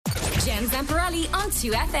Jen Zamparelli on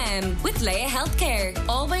 2FM with Leia Healthcare.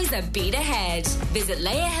 Always a beat ahead. Visit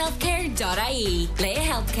leiahealthcare.ie. Leia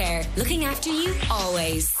Healthcare, looking after you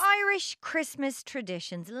always. Irish Christmas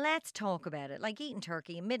traditions. Let's talk about it. Like eating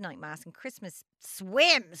turkey and midnight mass and Christmas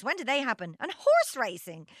swims. When did they happen? And horse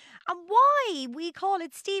racing. And why we call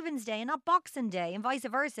it Stephen's Day and not Boxing Day and vice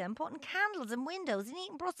versa. And putting candles in windows and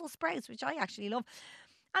eating Brussels sprouts, which I actually love.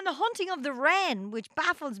 And the hunting of the wren, which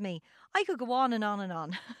baffles me. I could go on and on and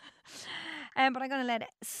on. But I'm going to let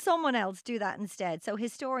someone else do that instead. So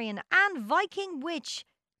historian and Viking witch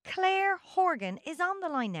Clare Horgan is on the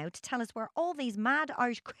line now to tell us where all these mad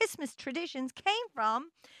Irish Christmas traditions came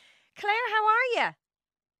from. Clare, how are you?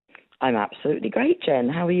 I'm absolutely great, Jen.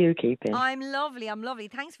 How are you keeping? I'm lovely.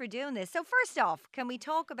 Thanks for doing this. So first off, can we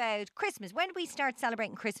talk about Christmas? When did we start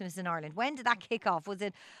celebrating Christmas in Ireland? When did that kick off? Was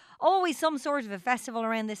it always some sort of a festival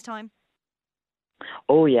around this time?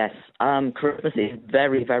 Oh, yes. Christmas is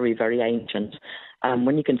very, very, very ancient.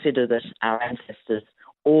 When you consider that our ancestors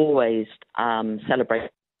always celebrate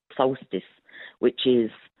solstice, which is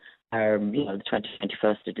the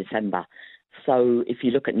 21st of December. So if you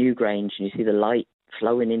look at Newgrange and you see the light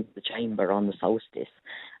flowing into the chamber on the solstice,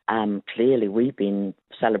 clearly we've been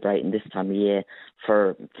celebrating this time of year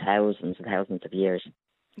for thousands and thousands of years.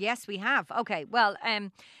 Yes, we have. Okay, well,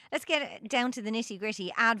 let's get down to the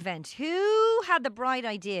nitty-gritty. Advent. Who had the bright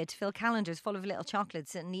idea to fill calendars full of little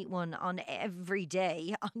chocolates and eat one on every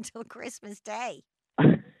day until Christmas Day?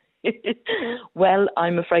 Well,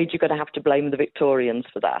 I'm afraid you're going to have to blame the Victorians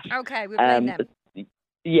for that. Okay, we'll blame them.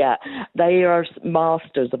 Yeah, they are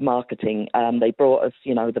masters of marketing. They brought us,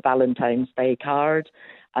 the Valentine's Day card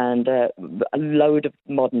and a load of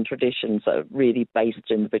modern traditions that are really based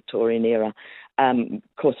in the Victorian era. Of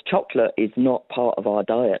course, chocolate is not part of our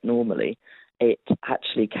diet normally. It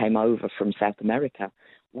actually came over from South America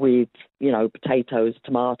with, potatoes,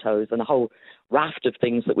 tomatoes, and a whole raft of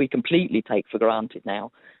things that we completely take for granted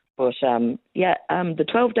now. But, the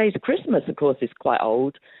 12 days of Christmas, of course, is quite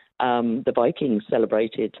old. The Vikings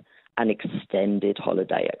celebrated an extended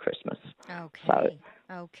holiday at Christmas.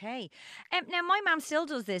 Okay. Now, my mum still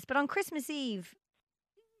does this, but on Christmas Eve,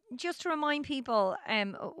 just to remind people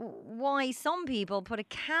why some people put a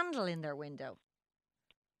candle in their window.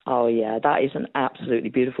 Oh, yeah, that is an absolutely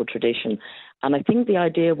beautiful tradition. And I think the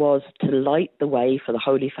idea was to light the way for the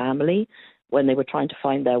Holy Family when they were trying to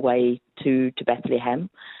find their way to Bethlehem.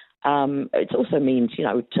 It also means,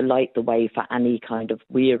 to light the way for any kind of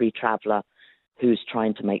weary traveller who's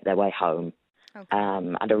trying to make their way home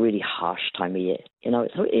at a really harsh time of year.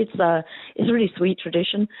 So it's a really sweet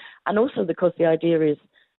tradition. And also because the idea is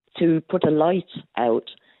to put a light out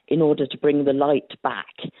in order to bring the light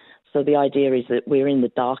back. So the idea is that we're in the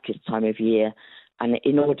darkest time of year, and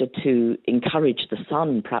in order to encourage the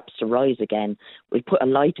sun perhaps to rise again, we put a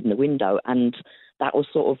light in the window, and that will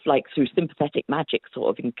sort of like through sympathetic magic sort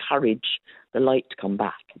of encourage the light to come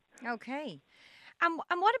back. Okay. And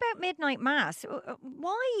what about midnight mass?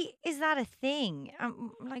 Why is that a thing?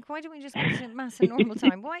 Why don't we just go to mass at normal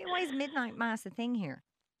time? Why is midnight mass a thing here?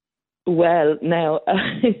 Well, now,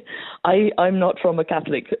 I'm not from a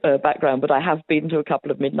Catholic background, but I have been to a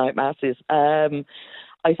couple of midnight masses.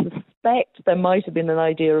 I suspect there might have been an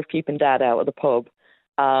idea of keeping Dad out of the pub.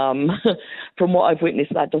 From what I've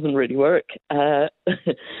witnessed, that doesn't really work.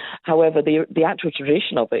 However, the actual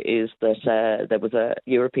tradition of it is that there was a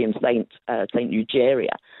European saint, Saint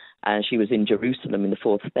Eugenia, and she was in Jerusalem in the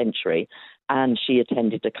 4th century, and she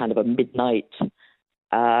attended a kind of a midnight,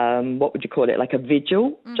 what would you call it, like a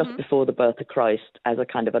vigil just before the birth of Christ, as a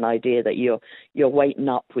kind of an idea that you're waiting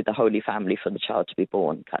up with the Holy Family for the child to be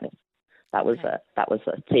born, kind of. That was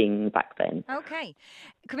a thing back then. Okay.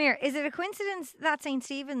 Come here. Is it a coincidence that St.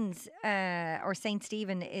 Stephen's or St.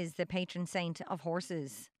 Stephen is the patron saint of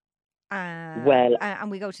horses? And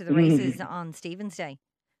we go to the races on Stephen's Day?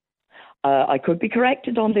 I could be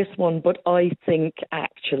corrected on this one, but I think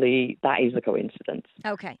actually that is a coincidence.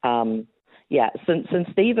 Okay. St.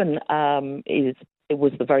 Stephen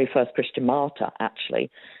was the very first Christian martyr, actually.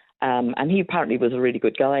 And he apparently was a really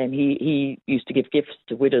good guy, and he used to give gifts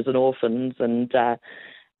to widows and orphans. And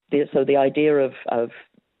so the idea of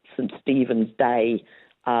St. Stephen's Day,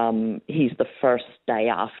 he's the first day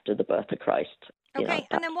after the birth of Christ. Okay,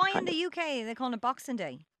 and then why in the UK they call it Boxing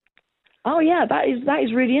Day? Oh, yeah, that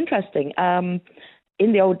is really interesting. In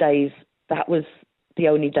the old days, that was the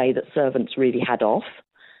only day that servants really had off,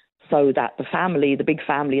 so that the big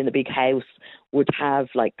family in the big house would have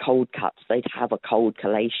like cold cuts. They'd have a cold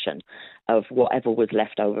collation of whatever was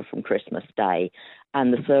left over from Christmas Day,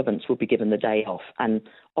 and the servants would be given the day off. And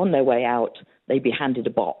on their way out, they'd be handed a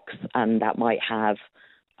box, and that might have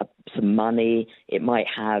some money. It might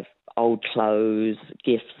have old clothes,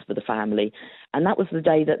 gifts for the family. And that was the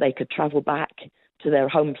day that they could travel back to their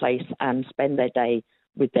home place and spend their day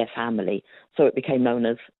with their family. So it became known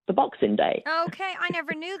as the Boxing Day. Okay, I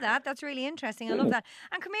never knew that. That's really interesting. I love that.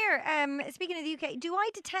 And come here, speaking of the UK, do I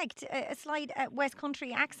detect a slight West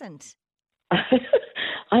Country accent?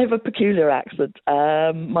 I have a peculiar accent.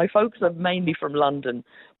 My folks are mainly from London,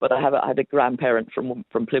 but I had a grandparent from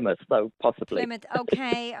Plymouth, so possibly. Plymouth.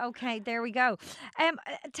 Okay, there we go.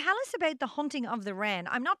 Tell us about the hunting of the wren.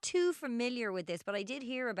 I'm not too familiar with this, but I did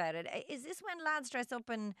hear about it. Is this when lads dress up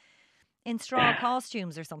in straw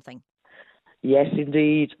costumes or something? Yes,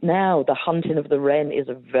 indeed. Now, the hunting of the wren is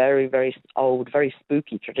a very, very old, very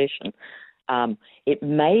spooky tradition. It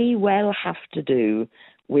may well have to do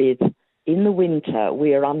with, in the winter,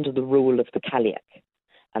 we are under the rule of the Cailleach.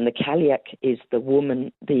 And the Cailleach is the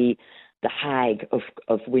woman, the hag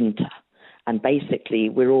of winter. And basically,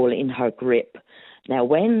 we're all in her grip. Now,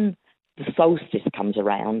 when the solstice comes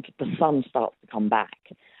around, the sun starts to come back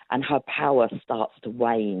and her power starts to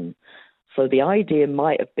wane. So the idea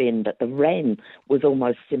might have been that the wren was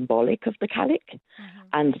almost symbolic of the Cailleach.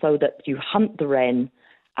 And so that you hunt the wren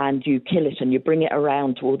and you kill it and you bring it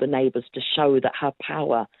around to all the neighbours to show that her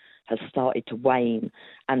power has started to wane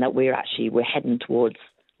and that we're heading towards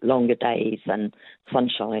longer days and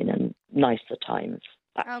sunshine and nicer times.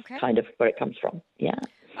 That's kind of where it comes from. Yeah.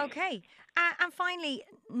 Okay. And finally,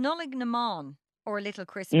 Nullig Naman, or Little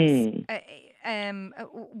Christmas.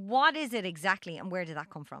 What is it exactly and where did that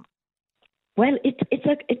come from? Well, it's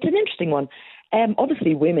an interesting one.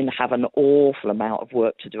 Obviously, women have an awful amount of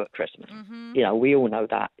work to do at Christmas. You know, we all know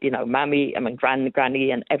that. You know, Mammy,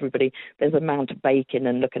 Granny and everybody, there's an amount of baking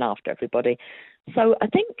and looking after everybody. So I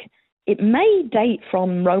think it may date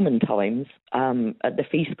from Roman times, at the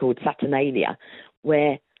feast called Saturnalia,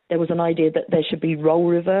 where there was an idea that there should be role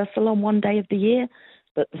reversal on one day of the year,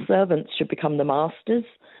 that the servants should become the masters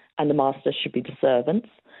and the masters should be the servants.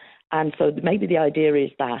 And so maybe the idea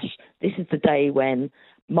is that this is the day when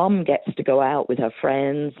Mum gets to go out with her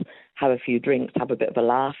friends, have a few drinks, have a bit of a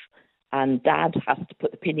laugh, and Dad has to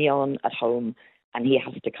put the pinny on at home and he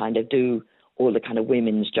has to kind of do all the kind of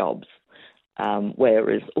women's jobs,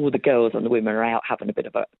 whereas all the girls and the women are out having a bit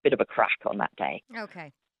of a crack on that day.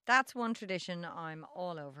 Okay. That's one tradition I'm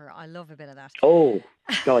all over. I love a bit of that. Oh,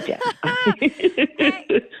 God, yes.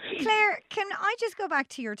 Claire, can I just go back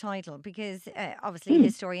to your title? Because obviously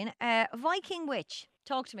historian. Viking Witch.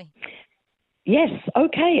 Talk to me. Yes,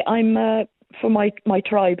 okay. I'm, for my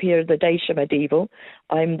tribe here, the Dacia Medieval,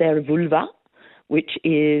 I'm their vulva, which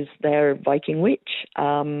is their Viking witch.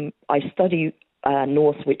 I study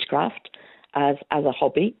Norse witchcraft as a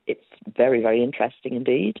hobby. It's very, very interesting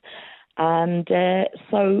indeed. And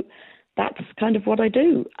so that's kind of what I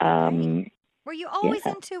do. Were you always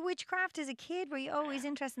into witchcraft as a kid? Were you always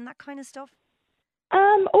interested in that kind of stuff?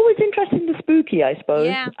 Always interested in the spooky, I suppose.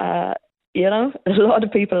 Yeah. You know, a lot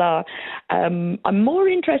of people are. I'm more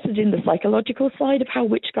interested in the psychological side of how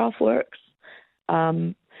witchcraft works.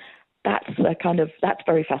 That's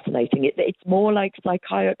very fascinating. It's more like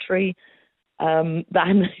psychiatry than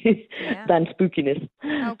spookiness.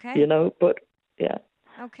 Okay. You know, but yeah.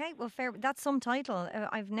 Okay, well, fair. That's some title.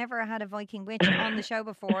 I've never had a Viking witch on the show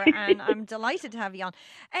before, and I'm delighted to have you on.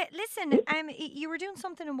 Listen, you were doing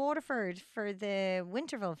something in Waterford for the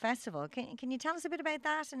Winterville Festival. Can you tell us a bit about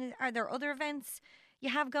that? And are there other events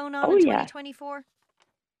you have going on in 2024?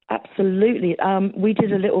 Absolutely. We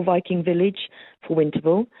did a little Viking village for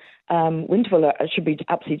Winterville. Winterville should be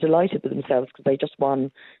absolutely delighted with themselves because they just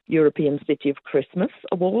won European City of Christmas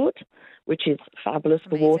Award, which is fabulous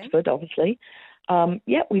for Waterford, obviously.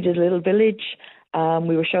 We did a little village.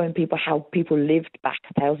 We were showing people how people lived back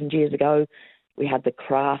 1,000 years ago. We had the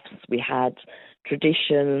crafts, we had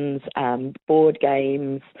traditions, board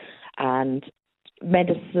games, and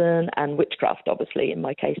medicine and witchcraft, obviously, in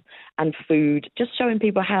my case, and food. Just showing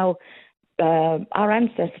people how our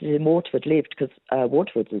ancestors in Waterford lived, because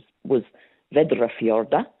Waterford was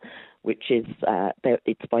Vedrafjorda, which is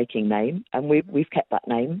its Viking name, and we've kept that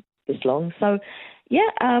name this long. So,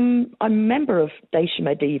 I'm a member of Dacia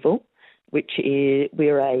Medieval, which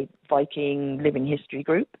we're a Viking living history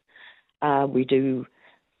group. We do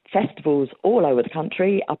festivals all over the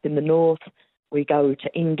country. Up in the north, we go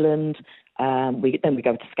to England. We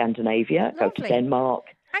go to Scandinavia, Lovely. Go to Denmark.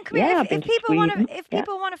 And come here, if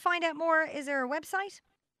people want to find out more, is there a website?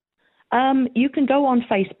 You can go on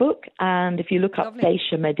Facebook, and if you look up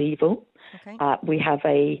Dacia Medieval, we have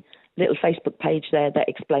a little Facebook page there that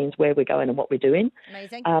explains where we're going and what we're doing.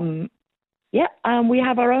 Amazing. We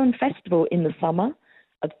have our own festival in the summer,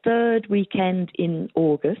 a third weekend in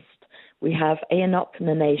August, We have Éanach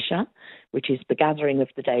na Naoise, which is the gathering of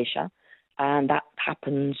the Daoise, and that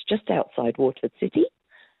happens just outside Waterford City.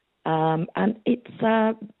 And it's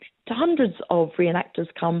hundreds of reenactors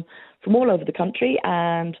come from all over the country,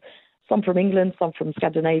 and some from England, some from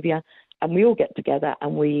Scandinavia, and we all get together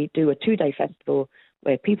and we do a 2-day festival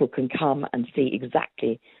where people can come and see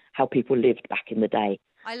exactly how people lived back in the day.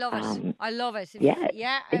 I love it. I love it.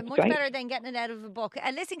 Yeah, much great. better than getting it out of a book.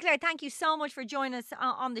 Listen, Claire, thank you so much for joining us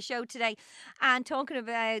on the show today and talking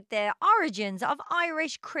about the origins of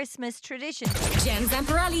Irish Christmas traditions. Jen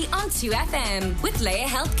Zamparelli on 2FM with Leia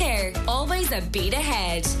Healthcare. Always a beat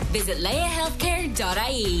ahead. Visit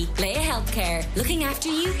leiahealthcare.ie. Leia Healthcare, looking after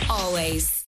you always.